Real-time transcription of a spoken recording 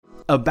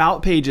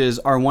About pages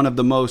are one of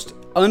the most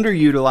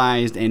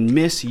underutilized and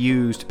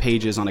misused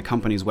pages on a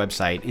company's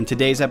website. In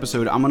today's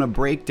episode, I'm going to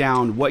break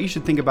down what you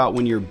should think about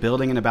when you're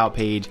building an about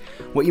page,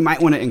 what you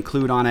might want to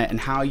include on it, and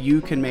how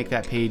you can make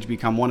that page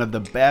become one of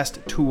the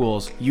best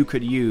tools you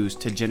could use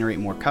to generate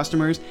more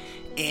customers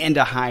and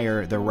to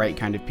hire the right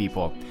kind of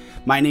people.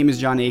 My name is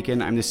John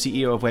Aiken. I'm the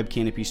CEO of Web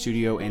Canopy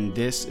Studio, and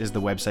this is the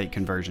Website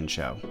Conversion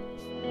Show.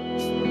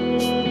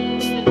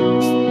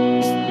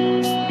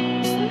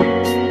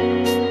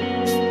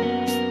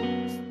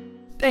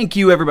 Thank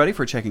you, everybody,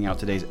 for checking out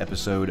today's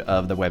episode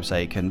of the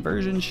Website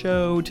Conversion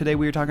Show. Today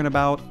we are talking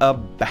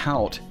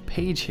about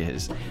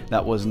pages.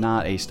 That was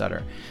not a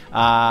stutter.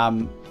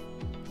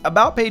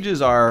 About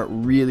pages are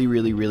really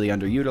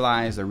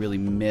underutilized. They're really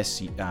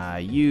misused.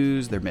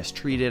 They're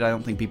mistreated. I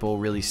don't think people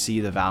really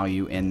see the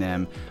value in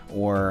them,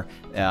 or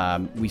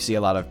we see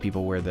a lot of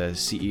people where the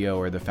CEO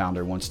or the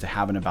founder wants to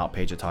have an about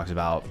page that talks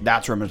about,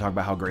 that's where I'm going to talk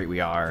about how great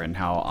we are and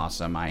how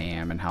awesome I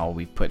am and how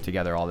we've put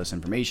together all this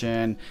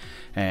information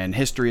and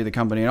history of the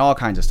company and all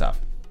kinds of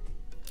stuff.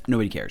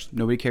 Nobody cares.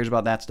 Nobody cares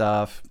about that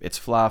stuff. It's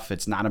fluff.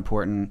 It's not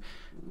important.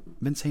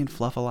 I've been saying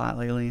fluff a lot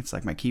lately. It's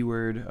like my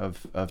keyword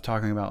of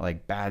talking about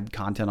like bad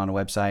content on a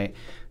website,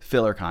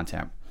 filler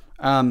content.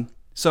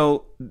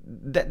 So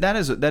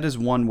that is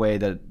one way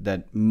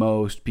that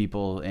most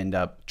people end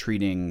up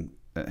treating,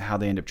 how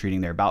they end up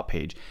treating their about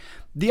page.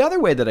 The other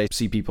way that I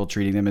see people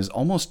treating them is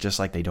almost just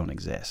like they don't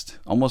exist.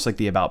 Almost like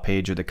the about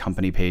page or the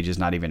company page is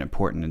not even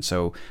important. And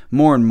so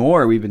more and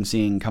more we've been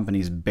seeing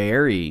companies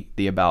bury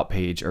the about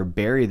page or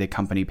bury the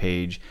company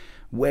page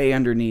way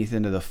underneath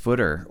into the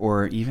footer,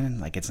 or even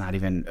like it's not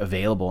even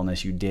available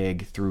unless you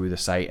dig through the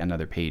site and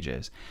other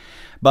pages.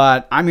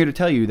 But I'm here to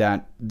tell you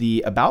that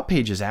the about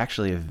page is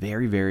actually a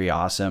very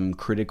awesome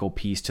critical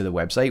piece to the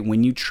website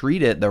when you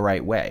treat it the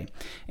right way.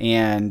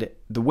 And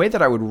the way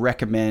that I would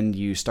recommend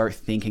you start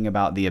thinking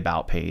about the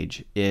about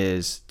page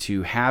is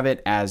to have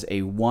it as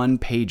a one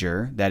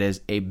pager that is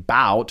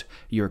about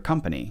your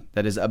company,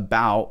 that is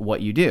about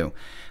what you do.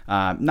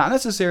 Not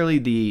necessarily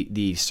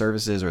the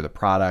services or the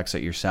products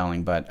that you're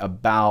selling, but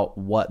about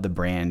what the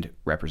brand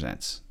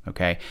represents.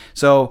 Okay.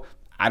 So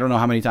I don't know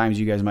how many times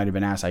you guys might have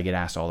been asked. I get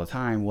asked all the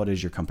time, what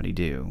does your company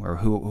do? Or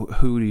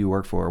who do you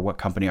work for? Or what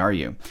company are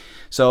you?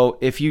 So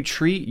if you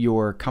treat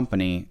your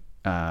company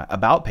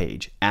about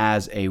page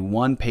as a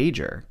one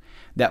pager,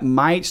 that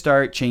might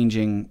start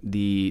changing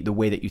the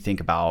way that you think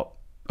about,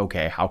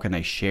 okay, how can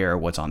I share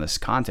what's on this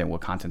content?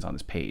 What content's on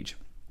this page?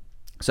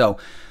 So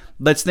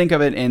let's think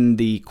of it in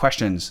the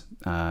questions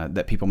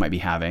that people might be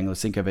having.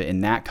 Let's think of it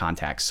in that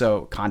context.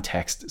 So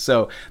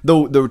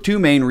the two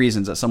main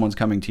reasons that someone's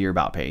coming to your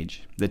about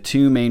page, the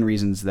two main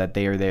reasons that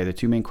they are there, the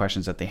two main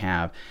questions that they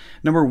have.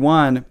 Number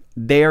one,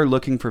 they are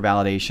looking for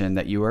validation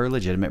that you are a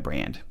legitimate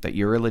brand, that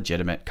you're a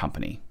legitimate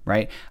company,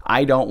 right?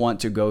 I don't want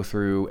to go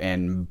through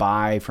and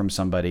buy from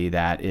somebody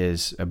that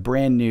is a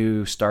brand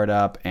new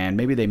startup and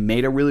maybe they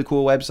made a really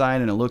cool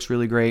website and it looks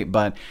really great,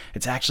 but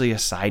it's actually a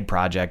side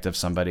project of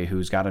somebody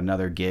who's got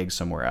another gig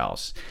somewhere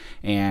else.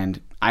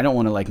 And I don't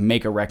want to like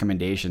make a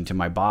recommendation to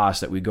my boss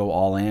that we go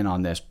all in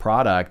on this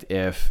product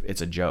if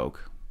it's a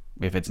joke,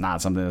 if it's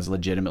not something that's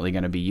legitimately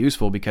going to be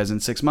useful, because in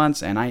 6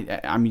 months and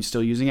I'm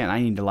still using it and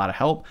I need a lot of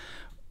help.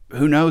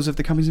 Who knows if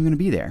the company's going to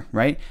be there,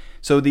 right?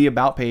 So the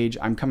about page,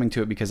 I'm coming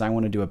to it because I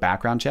want to do a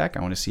background check.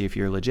 I want to see if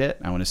you're legit.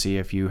 I want to see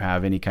if you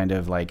have any kind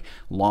of like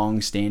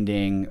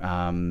long-standing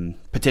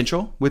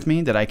potential with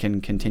me that I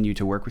can continue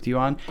to work with you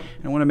on.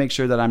 And I want to make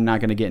sure that I'm not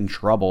going to get in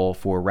trouble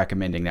for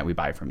recommending that we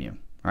buy from you.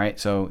 All right,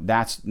 so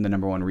that's the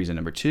number one reason.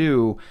 Number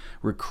two,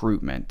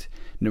 recruitment.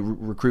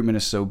 Recruitment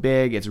is so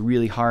big. It's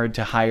really hard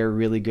to hire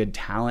really good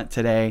talent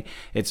today.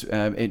 It's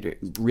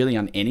really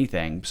on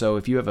anything. So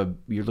if you're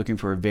looking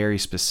for a very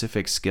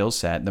specific skill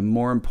set, the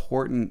more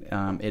important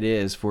it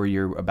is for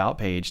your about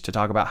page to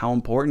talk about how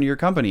important your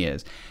company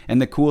is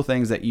and the cool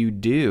things that you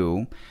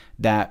do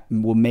that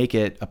will make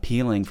it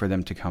appealing for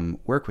them to come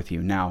work with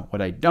you. Now,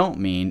 what I don't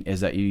mean is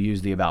that you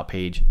use the about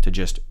page to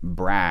just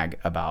brag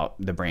about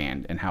the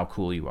brand and how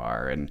cool you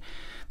are and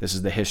this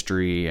is the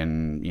history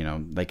and,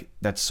 like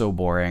that's so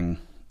boring.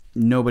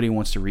 Nobody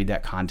wants to read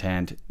that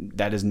content.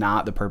 That is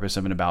not the purpose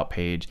of an about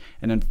page.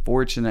 And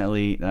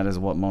unfortunately, that is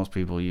what most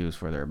people use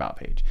for their about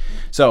page.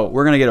 So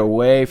we're going to get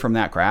away from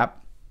that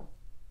crap.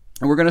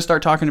 And we're going to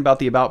start talking about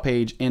the about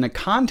page in a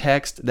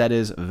context that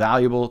is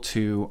valuable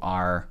to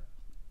our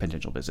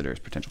potential visitors,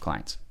 potential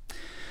clients.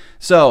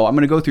 So I'm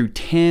going to go through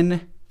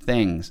 10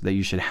 things that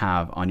you should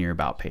have on your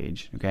about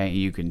page. Okay.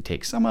 You can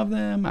take some of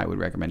them. I would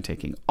recommend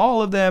taking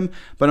all of them,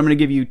 but I'm going to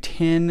give you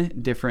 10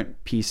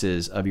 different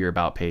pieces of your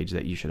about page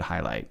that you should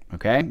highlight.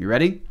 Okay. You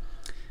ready?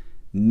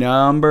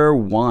 Number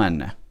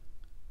one.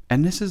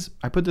 And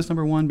I put this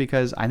number one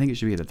because I think it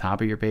should be at the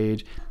top of your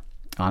page.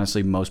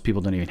 Honestly, most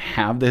people don't even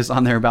have this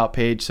on their about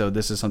page. So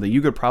this is something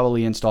you could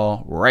probably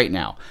install right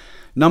now.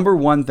 Number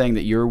one thing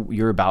that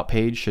your about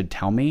page should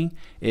tell me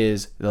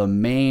is the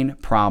main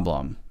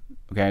problem.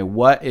 Okay,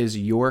 what is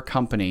your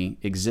company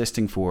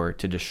existing for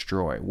to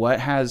destroy?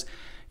 What has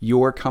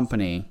your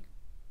company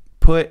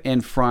put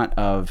in front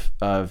of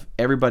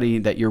everybody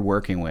that you're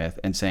working with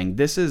and saying,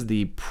 this is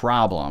the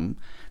problem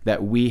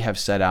that we have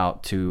set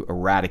out to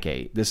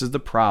eradicate. This is the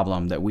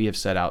problem that we have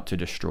set out to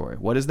destroy.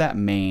 What is that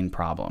main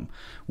problem?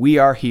 We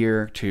are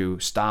here to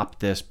stop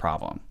this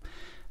problem.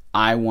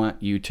 I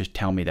want you to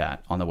tell me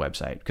that on the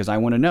website because I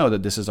want to know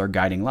that this is our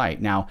guiding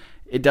light. Now,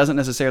 it doesn't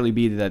necessarily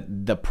be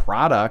that the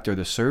product or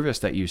the service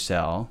that you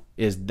sell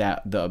is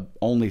that the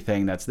only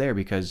thing that's there,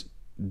 because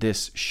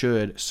this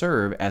should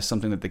serve as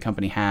something that the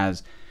company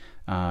has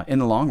in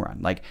the long run.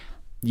 Like,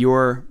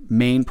 your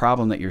main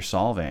problem that you're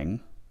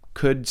solving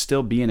could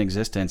still be in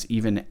existence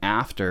even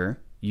after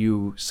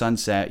you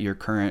sunset your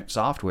current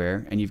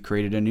software and you've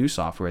created a new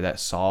software that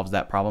solves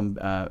that problem,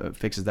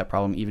 fixes that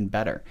problem even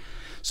better.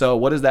 So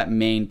what is that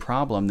main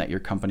problem that your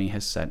company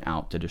has set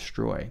out to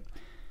destroy?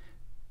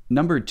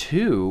 Number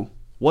 2,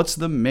 what's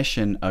the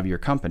mission of your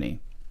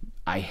company?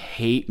 I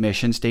hate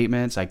mission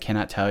statements. I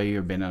cannot tell you.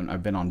 I've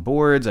been on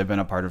boards. I've been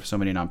a part of so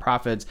many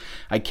nonprofits.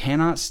 I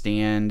cannot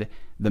stand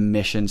the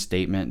mission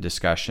statement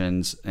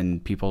discussions,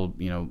 and people,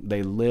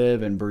 they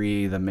live and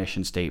breathe a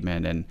mission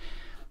statement. And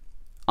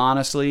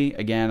honestly,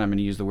 again, I'm going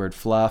to use the word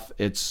fluff.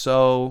 It's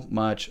so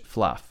much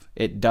fluff.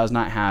 It does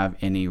not have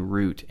any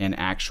root in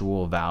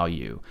actual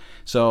value.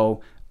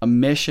 So a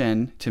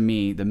mission, to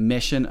me, the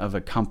mission of a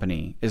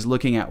company is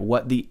looking at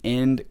what the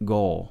end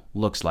goal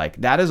looks like.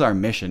 That is our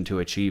mission to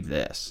achieve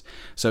this.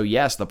 So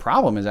yes, the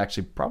problem is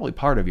actually probably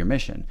part of your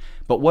mission,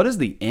 but what does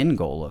the end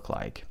goal look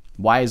like?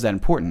 Why is that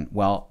important?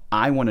 Well,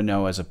 I want to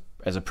know as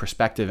a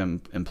prospective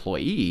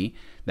employee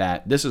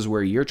that this is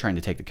where you're trying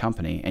to take the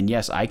company. And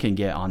yes, I can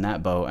get on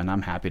that boat and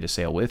I'm happy to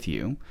sail with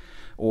you.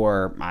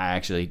 Or I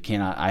actually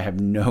cannot, I have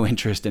no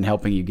interest in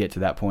helping you get to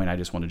that point. I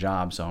just want a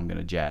job, so I'm going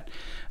to jet.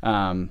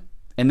 And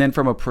then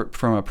from a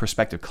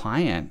prospective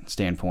client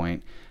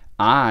standpoint,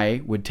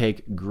 I would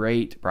take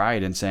great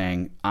pride in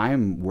saying,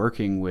 I'm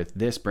working with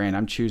this brand.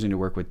 I'm choosing to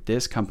work with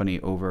this company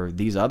over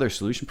these other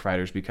solution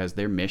providers because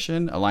their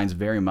mission aligns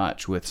very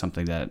much with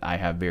something that I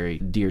have very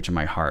dear to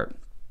my heart.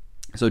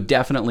 So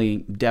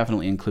definitely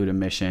include a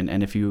mission.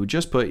 And if you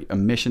just put a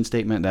mission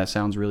statement, that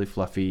sounds really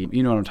fluffy.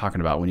 You know what I'm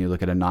talking about when you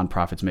look at a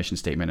nonprofit's mission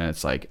statement and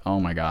it's like, oh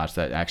my gosh,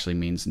 that actually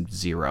means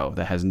zero.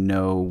 That has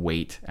no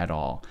weight at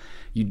all.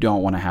 You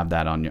don't want to have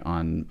that on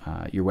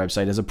your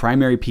website as a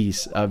primary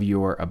piece of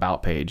your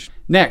about page.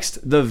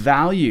 Next, the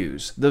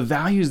values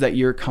that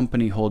your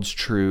company holds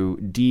true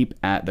deep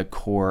at the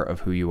core of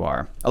who you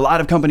are. A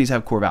lot of companies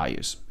have core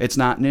values. It's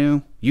not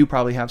new. You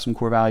probably have some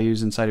core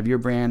values inside of your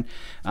brand.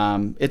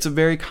 It's a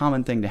very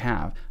common thing to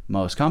have.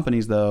 Most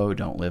companies, though,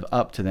 don't live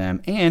up to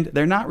them, and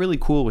they're not really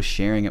cool with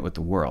sharing it with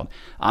the world.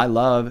 I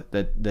love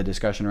the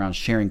discussion around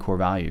sharing core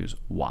values.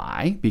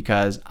 Why?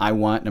 Because I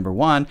want, number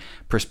one,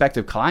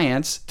 prospective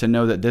clients to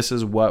know that this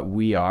is what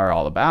we are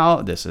all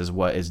about. This is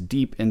what is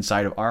deep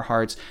inside of our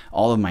hearts.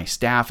 All of my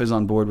staff is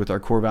on board with our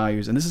core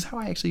values, and this is how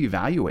I actually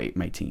evaluate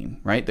my team,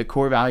 right? The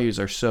core values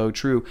are so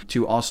true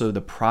to also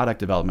the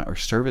product development or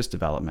service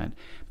development,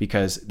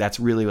 because that's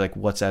really like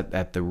what's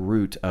at the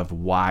root of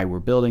why we're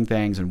building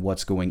things and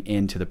what's going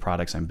into the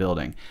products I'm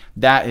building.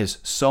 That is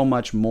so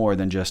much more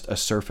than just a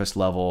surface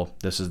level,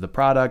 this is the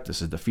product,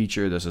 this is the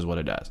feature, this is what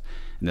it does,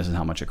 and this is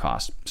how much it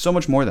costs. So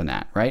much more than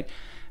that, right?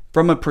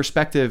 From a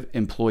prospective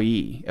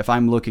employee, if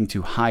I'm looking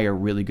to hire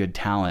really good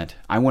talent,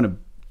 I want to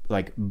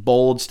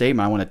bold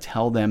statement. I want to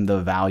tell them the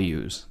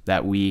values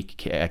that we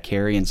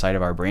carry inside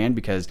of our brand,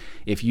 because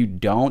if you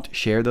don't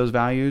share those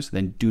values,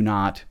 then do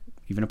not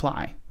even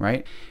apply,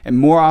 right? And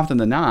more often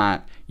than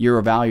not,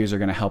 your values are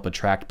going to help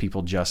attract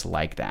people just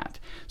like that.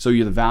 So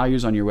the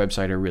values on your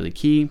website are really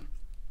key.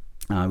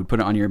 We put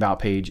it on your about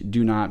page.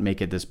 Do not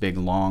make it this big,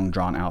 long,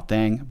 drawn out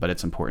thing, but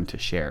it's important to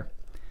share.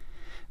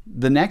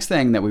 The next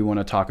thing that we want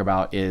to talk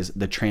about is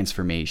the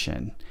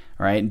transformation.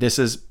 All right. This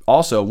is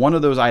also one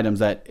of those items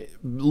that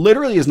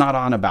literally is not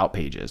on about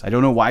pages. I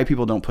don't know why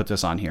people don't put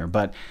this on here,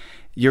 but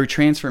your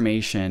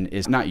transformation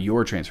is not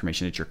your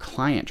transformation, it's your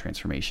client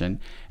transformation.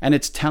 And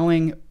it's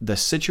telling the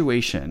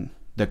situation,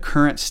 the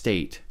current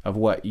state of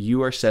what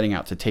you are setting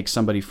out to take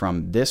somebody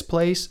from this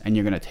place and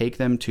you're going to take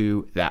them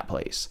to that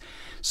place.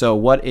 So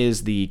what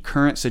is the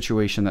current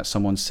situation that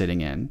someone's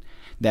sitting in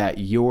that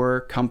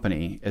your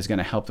company is going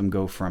to help them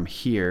go from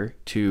here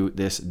to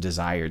this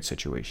desired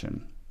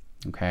situation?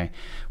 Okay.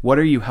 What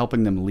are you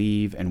helping them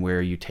leave and where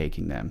are you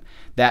taking them?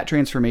 That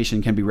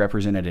transformation can be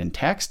represented in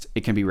text.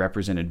 It can be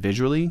represented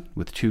visually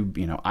with two,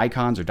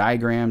 icons or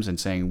diagrams and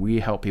saying, we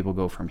help people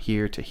go from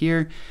here to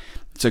here.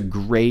 It's a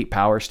great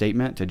power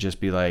statement to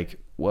just be like,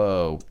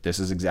 whoa, this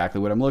is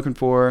exactly what I'm looking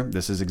for.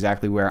 This is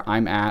exactly where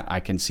I'm at. I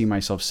can see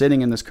myself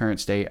sitting in this current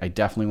state. I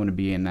definitely want to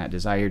be in that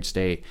desired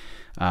state.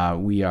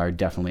 We are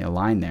definitely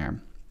aligned there.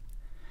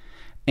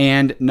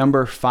 And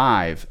number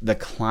 5, the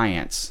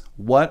clients.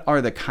 What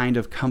are the kind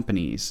of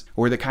companies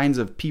or the kinds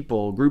of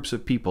people, groups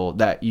of people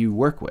that you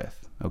work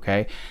with?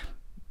 Okay.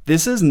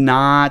 This is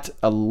not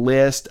a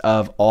list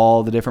of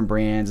all the different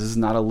brands. This is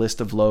not a list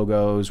of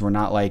logos. We're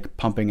not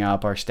pumping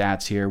up our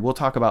stats here. We'll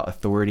talk about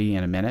authority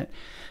in a minute.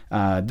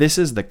 This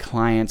is the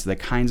clients, the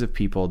kinds of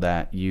people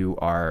that you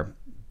are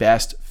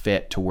best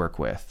fit to work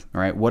with? All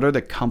right. What are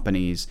the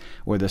companies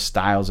or the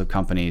styles of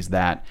companies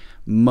that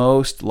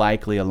most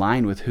likely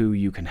align with who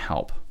you can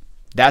help?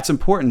 That's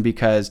important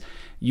because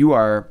you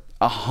are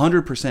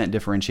 100%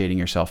 differentiating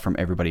yourself from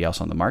everybody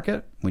else on the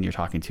market when you're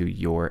talking to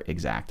your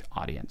exact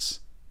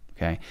audience.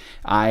 Okay.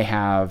 I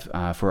have,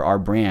 for our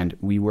brand,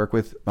 we work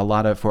with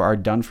for our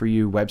done for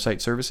you website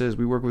services,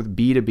 we work with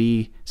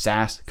B2B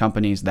SaaS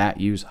companies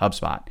that use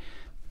HubSpot.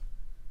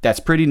 That's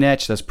pretty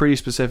niche. That's pretty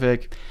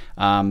specific.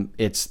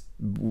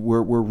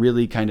 We're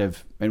really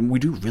and we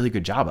do a really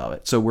good job of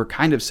it. So we're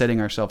kind of setting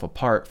ourselves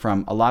apart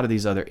from a lot of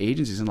these other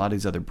agencies and a lot of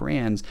these other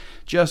brands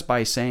just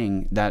by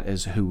saying that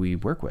is who we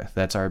work with.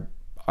 That's our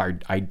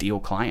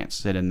ideal clients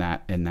sit in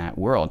that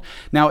world.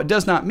 Now, it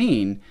does not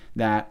mean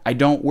that I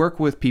don't work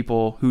with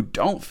people who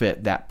don't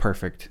fit that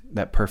perfect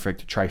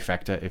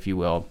trifecta, if you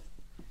will,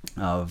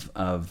 of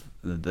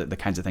the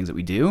kinds of things that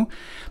we do,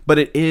 but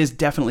it is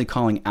definitely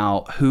calling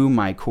out who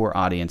my core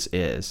audience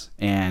is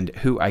and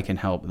who I can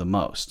help the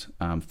most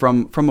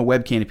from a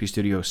Web Canopy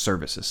Studio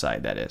services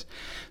side, that is.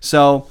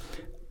 So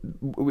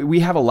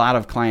we have a lot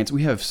of clients.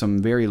 We have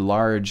some very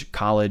large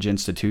college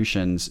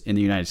institutions in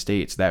the United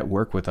States that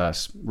work with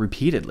us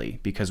repeatedly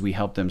because we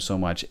help them so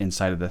much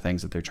inside of the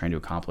things that they're trying to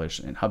accomplish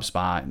in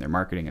HubSpot and their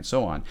marketing and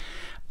so on.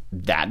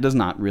 That does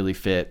not really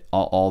fit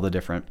all the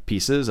different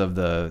pieces of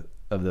the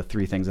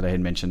three things that I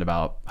had mentioned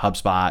about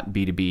HubSpot,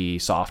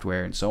 B2B,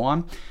 software, and so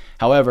on.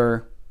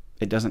 However,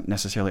 it doesn't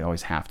necessarily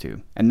always have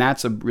to. And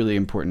that's a really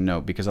important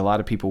note because a lot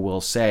of people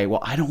will say, well,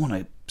 I don't want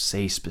to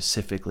say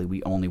specifically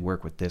we only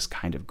work with this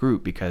kind of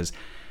group because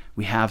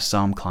we have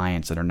some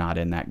clients that are not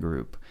in that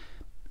group.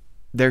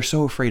 They're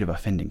so afraid of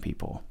offending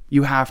people.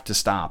 You have to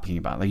stop thinking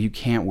about it. You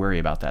can't worry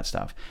about that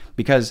stuff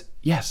because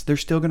yes, they're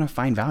still going to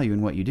find value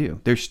in what you do.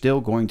 They're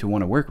still going to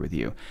want to work with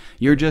you.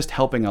 You're just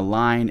helping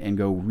align and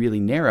go really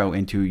narrow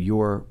into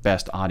your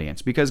best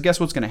audience because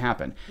guess what's going to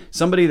happen?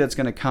 Somebody that's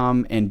going to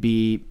come and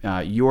be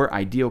your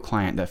ideal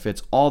client that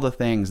fits all the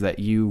things that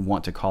you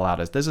want to call out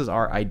as this is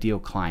our ideal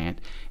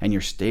client, and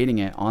you're stating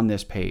it on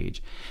this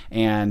page,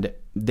 and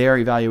they're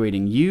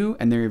evaluating you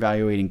and they're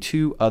evaluating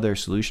 2 other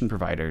solution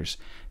providers.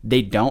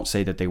 They don't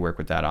say that they work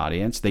with that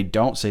audience. They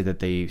don't say that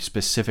they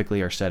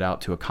specifically are set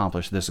out to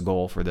accomplish this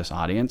goal for this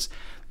audience.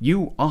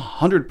 You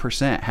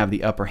 100% have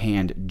the upper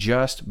hand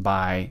just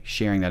by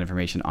sharing that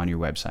information on your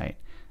website.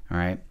 All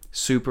right.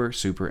 Super,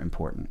 super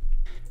important.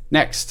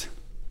 Next,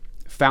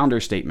 founder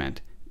statement.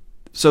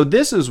 So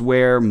this is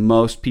where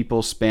most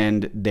people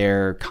spend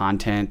their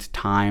content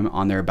time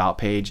on their about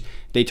page.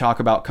 They talk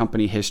about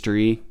company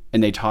history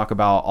and they talk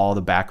about all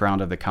the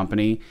background of the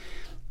company.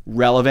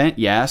 Relevant,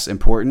 yes.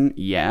 Important,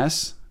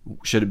 yes.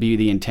 Should it be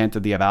the intent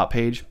of the about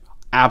page?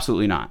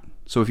 Absolutely not.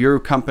 So if your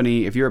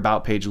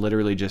about page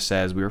literally just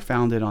says we were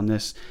founded on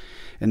this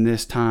in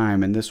this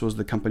time and this was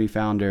the company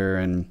founder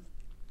and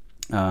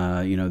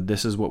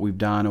this is what we've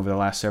done over the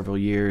last several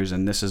years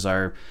and this is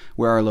where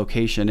our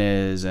location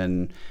is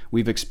and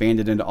we've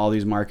expanded into all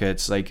these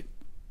markets,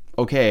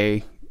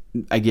 okay,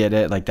 I get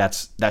it.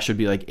 That should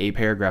be a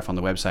paragraph on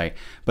the website,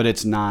 but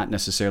it's not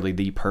necessarily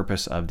the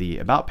purpose of the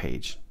about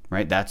page.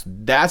 Right?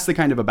 That's the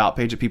kind of about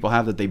page that people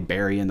have that they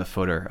bury in the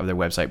footer of their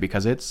website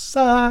because it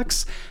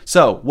sucks.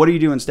 So what do you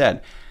do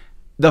instead?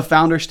 The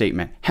founder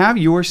statement. Have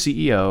your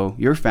CEO,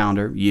 your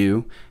founder,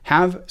 you,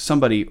 have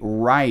somebody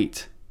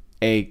write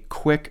a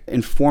quick,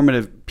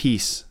 informative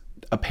piece,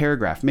 a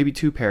paragraph, maybe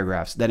 2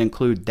 paragraphs that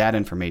include that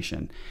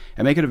information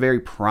and make it a very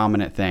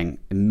prominent thing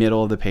in the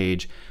middle of the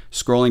page,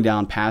 scrolling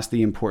down past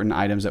the important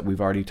items that we've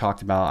already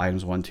talked about,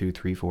 items 1, 2,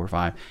 3, 4,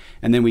 5,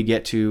 and then we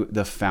get to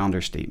the founder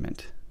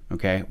statement.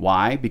 Okay.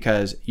 Why?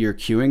 Because you're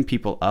queuing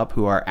people up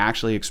who are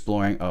actually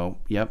exploring,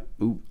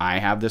 I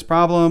have this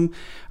problem.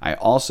 I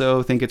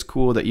also think it's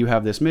cool that you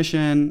have this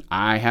mission.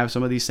 I have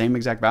some of these same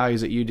exact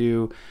values that you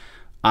do.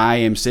 I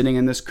am sitting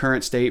in this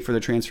current state for the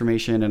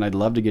transformation and I'd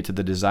love to get to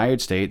the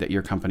desired state that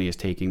your company is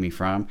taking me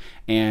from.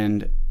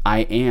 And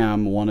I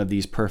am one of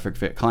these perfect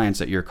fit clients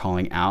that you're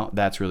calling out.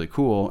 That's really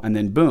cool. And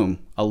then boom,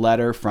 a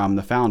letter from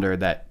the founder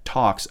that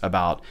talks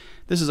about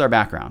this is our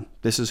background.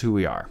 This is who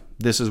we are.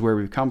 This is where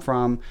we've come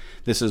from.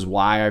 This is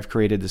why I've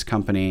created this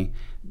company.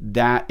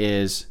 That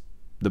is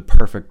the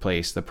perfect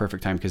place, the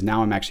perfect time, because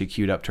now I'm actually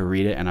queued up to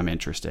read it and I'm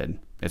interested.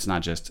 It's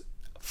not just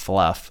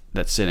fluff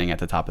that's sitting at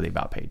the top of the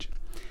about page.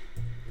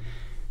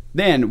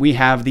 Then we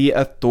have the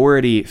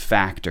authority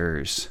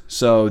factors.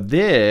 So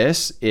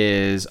this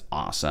is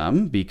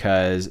awesome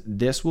because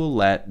this will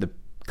let the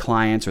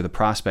clients or the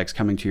prospects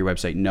coming to your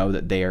website know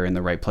that they are in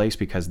the right place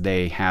because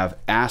they have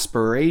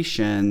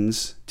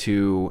aspirations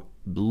to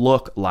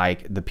look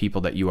like the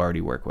people that you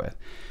already work with.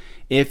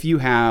 If you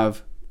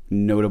have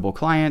notable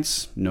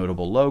clients,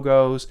 notable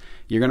logos,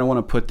 you're going to want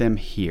to put them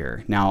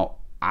here. Now,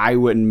 I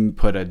wouldn't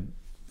put a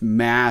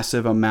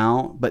massive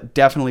amount, but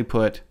definitely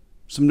put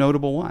some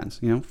notable ones,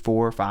 4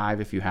 or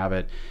 5 if you have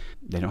it.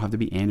 They don't have to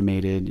be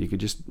animated. You could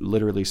just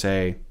literally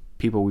say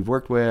people we've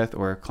worked with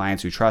or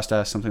clients who trust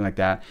us, something like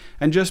that,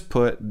 and just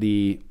put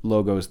the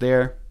logos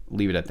there,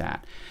 leave it at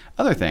that.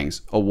 Other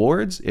things,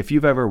 awards, if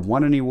you've ever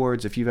won any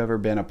awards, if you've ever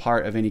been a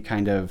part of any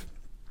kind of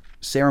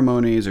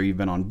ceremonies or you've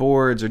been on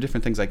boards or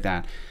different things like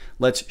that.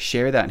 Let's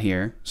share that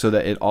here so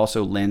that it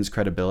also lends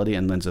credibility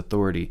and lends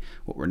authority.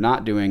 What we're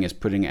not doing is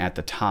putting it at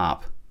the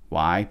top.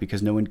 Why?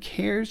 Because no one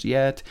cares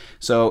yet.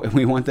 So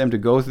we want them to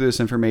go through this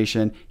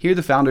information, hear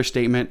the founder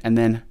statement, and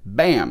then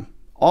bam.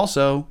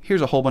 Also,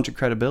 here's a whole bunch of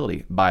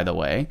credibility, by the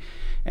way.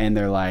 And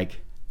they're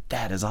like,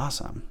 that is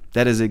awesome.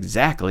 That is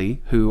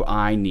exactly who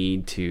I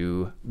need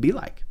to be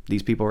like.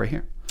 These people right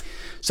here.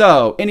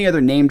 So any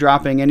other name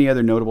dropping, any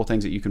other notable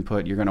things that you can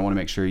put, you're going to want to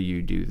make sure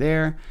you do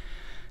there.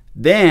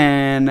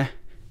 Then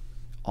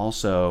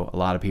also, a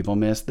lot of people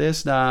miss this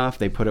stuff.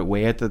 They put it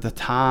way at the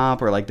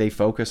top, or like they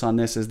focus on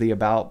this as the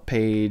about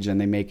page, and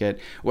they make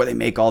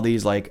all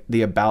these, like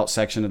the about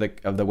section of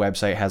the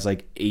website has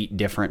like 8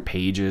 different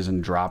pages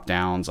and drop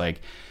downs.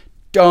 Like,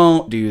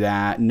 don't do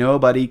that.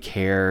 Nobody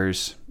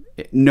cares.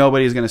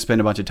 Nobody's going to spend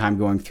a bunch of time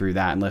going through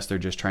that unless they're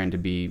just trying to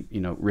be,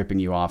 ripping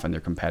you off and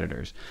their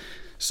competitors.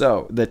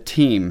 So the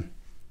team,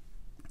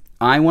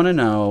 I want to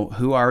know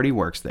who already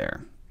works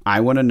there. I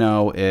want to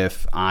know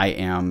if I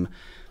am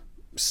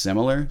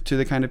similar to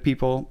the kind of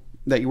people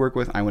that you work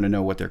with. I want to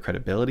know what their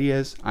credibility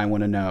is. I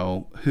want to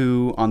know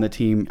who on the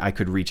team I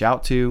could reach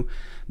out to.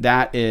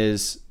 That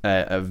is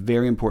a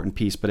very important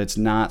piece, but it's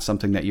not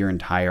something that your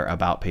entire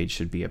about page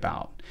should be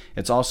about.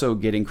 It's also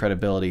getting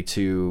credibility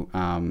to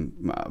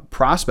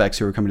prospects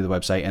who are coming to the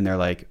website and they're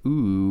like,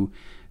 ooh,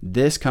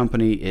 this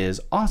company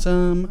is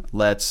awesome.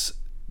 Let's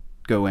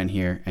go in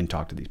here and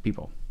talk to these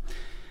people.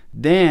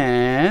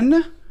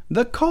 Then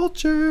the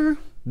culture.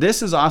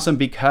 This is awesome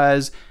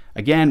because,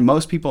 again,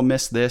 most people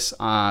miss this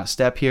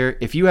step here.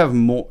 If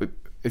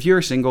you're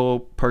a single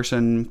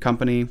person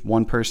company,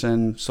 one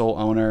person, sole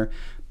owner,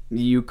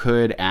 you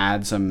could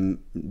add some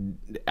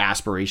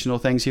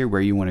aspirational things here,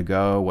 where you want to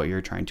go, what you're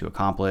trying to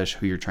accomplish,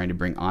 who you're trying to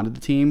bring onto the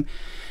team.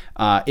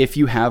 If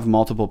you have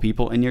multiple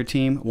people in your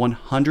team,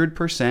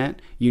 100%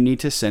 you need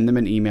to send them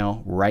an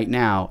email right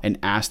now and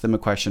ask them a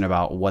question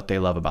about what they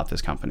love about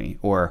this company,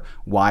 or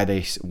why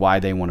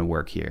they want to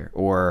work here,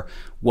 or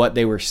what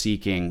they were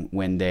seeking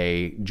when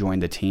they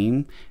joined the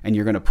team. And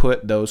you're going to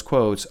put those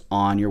quotes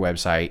on your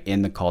website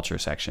in the culture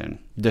section.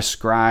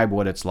 Describe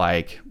what it's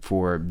like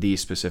for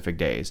these specific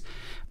days.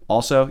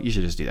 Also, you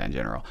should just do that in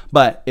general.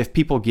 But if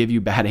people give you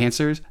bad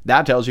answers,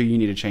 that tells you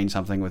need to change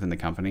something within the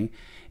company.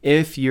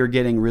 If you're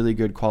getting really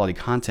good quality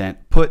content,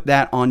 put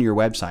that on your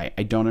website.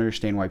 I don't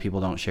understand why people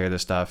don't share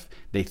this stuff.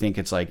 They think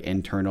it's like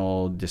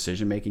internal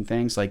decision-making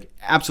things. Like,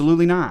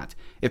 absolutely not.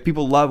 If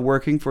people love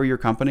working for your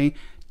company,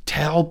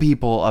 tell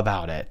people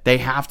about it. They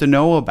have to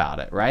know about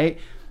it, right?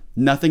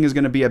 Nothing is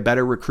going to be a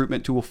better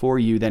recruitment tool for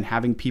you than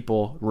having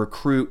people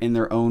recruit in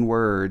their own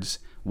words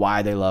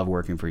why they love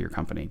working for your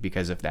company.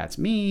 Because if that's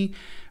me,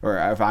 or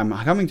if I'm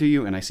coming to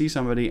you and I see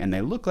somebody and they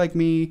look like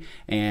me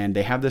and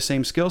they have the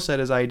same skill set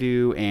as I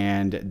do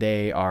and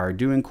they are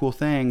doing cool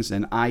things,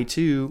 then I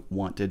too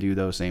want to do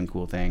those same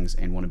cool things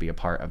and want to be a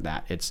part of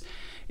that. It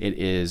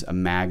is a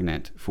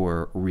magnet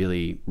for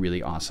really,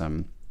 really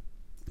awesome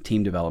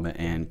team development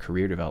and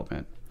career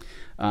development.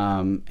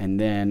 And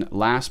then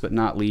last but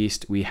not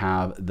least, we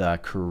have the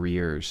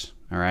careers.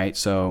 All right.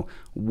 So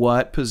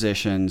what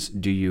positions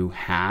do you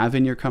have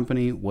in your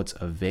company? What's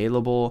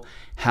available?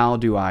 How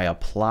do I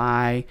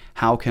apply?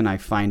 How can I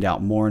find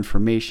out more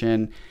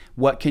information?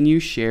 What can you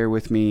share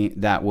with me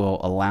that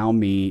will allow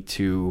me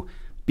to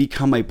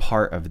become a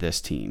part of this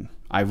team?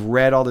 I've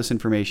read all this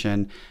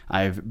information.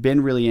 I've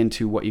been really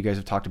into what you guys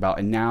have talked about.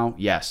 And now,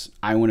 yes,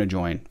 I want to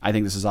join. I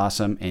think this is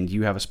awesome. And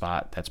you have a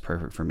spot that's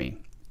perfect for me.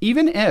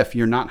 Even if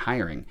you're not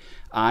hiring,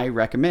 I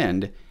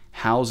recommend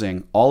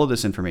housing all of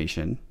this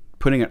information,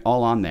 putting it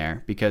all on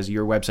there, because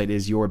your website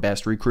is your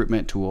best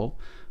recruitment tool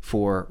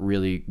for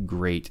really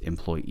great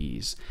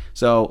employees.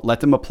 So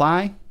let them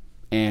apply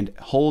and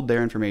hold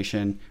their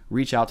information,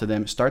 reach out to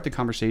them, start the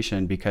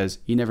conversation, because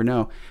you never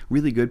know.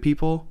 Really good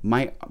people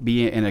might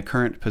be in a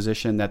current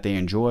position that they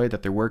enjoy,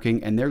 that they're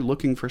working, and they're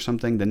looking for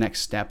something the next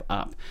step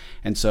up.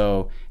 And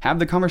so have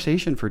the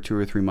conversation for 2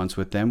 or 3 months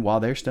with them while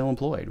they're still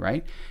employed,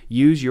 right?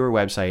 Use your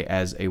website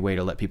as a way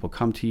to let people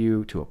come to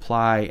you to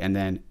apply, and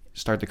then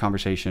start the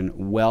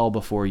conversation well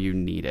before you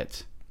need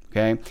it.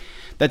 Okay,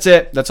 that's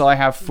it. That's all I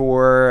have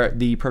for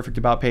the Perfect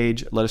About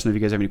page. Let us know if you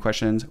guys have any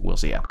questions. We'll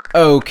see ya.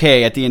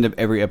 Okay, at the end of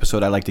every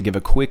episode, I like to give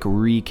a quick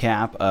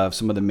recap of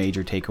some of the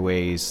major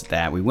takeaways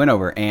that we went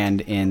over.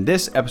 And in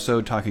this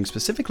episode, talking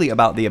specifically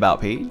about the About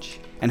page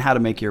and how to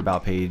make your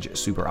About page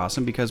super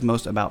awesome, because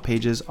most About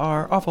pages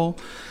are awful.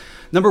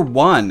 Number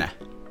 1,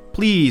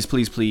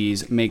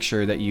 please make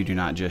sure that you do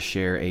not just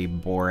share a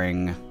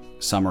boring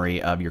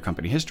summary of your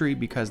company history,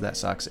 because that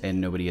sucks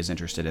and nobody is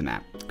interested in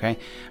that. Okay.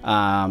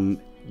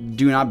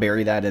 Do not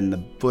bury that in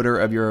the footer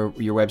of your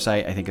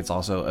website. I think it's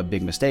also a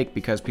big mistake,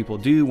 because people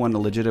do want to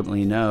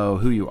legitimately know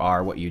who you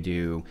are, what you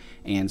do,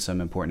 and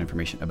some important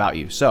information about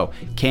you. So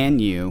can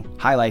you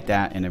highlight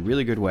that in a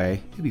really good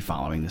way, maybe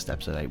following the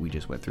steps that we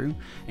just went through,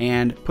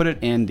 and put it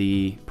in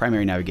the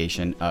primary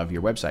navigation of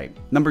your website?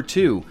 Number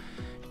 2,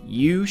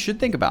 you should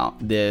think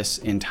about this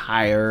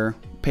entire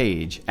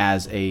page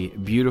as a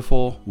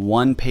beautiful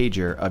one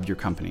pager of your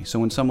company. So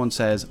when someone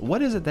says,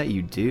 what is it that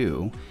you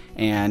do?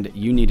 And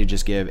you need to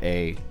just give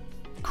a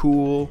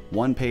cool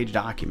one page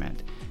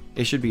document,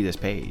 it should be this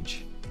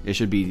page. It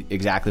should be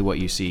exactly what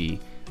you see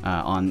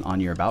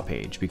on your about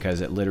page, because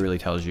it literally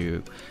tells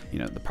you,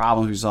 the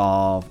problems we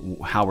solve,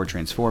 how we're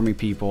transforming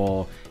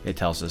people. It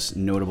tells us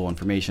notable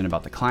information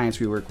about the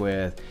clients we work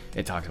with.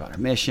 It talks about our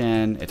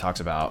mission. It talks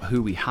about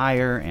who we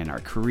hire and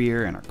our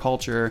career and our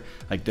culture.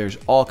 Like, there's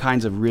all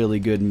kinds of really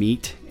good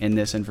meat in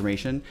this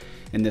information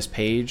in this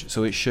page.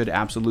 So it should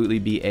absolutely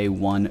be a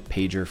one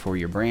pager for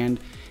your brand.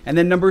 And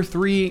then number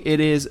 3, it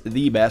is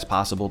the best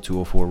possible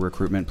tool for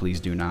recruitment. Please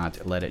do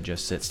not let it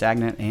just sit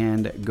stagnant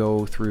and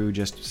go through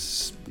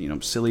just,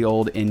 silly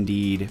old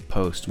Indeed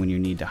posts when you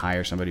need to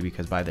hire somebody,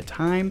 because by the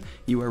time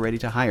you are ready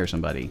to hire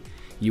somebody,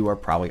 you are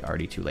probably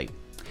already too late.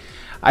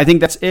 I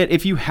think that's it.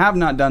 If you have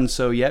not done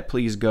so yet,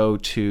 please go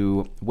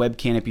to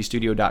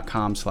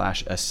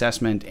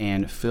webcanopystudio.com/assessment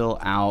and fill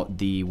out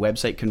the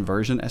website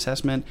conversion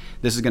assessment.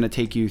 This is going to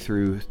take you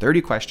through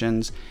 30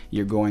 questions.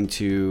 You're going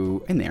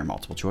to, and they are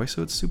multiple choice,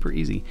 so it's super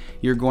easy.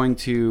 You're going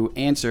to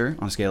answer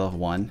on a scale of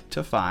 1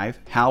 to 5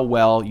 how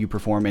well you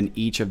perform in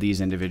each of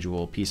these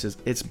individual pieces.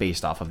 It's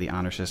based off of the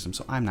honor system,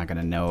 so I'm not going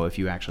to know if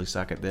you actually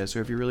suck at this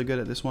or if you're really good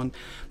at this one,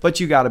 but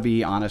you got to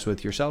be honest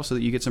with yourself so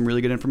that you get some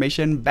really good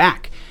information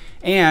back.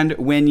 And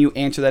when you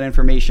answer that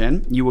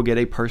information, you will get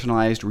a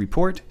personalized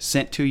report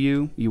sent to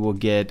you. You will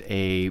get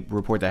a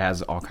report that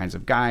has all kinds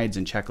of guides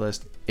and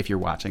checklists. If you're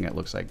watching, it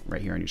looks like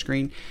right here on your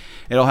screen.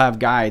 It'll have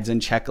guides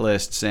and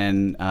checklists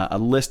and a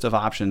list of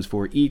options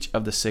for each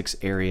of the 6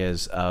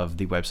 areas of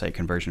the website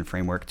conversion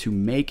framework to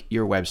make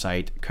your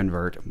website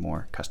convert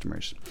more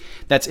customers.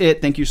 That's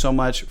it. Thank you so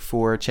much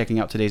for checking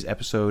out today's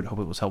episode. Hope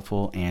it was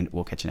helpful, and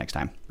we'll catch you next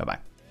time.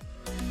 Bye-bye.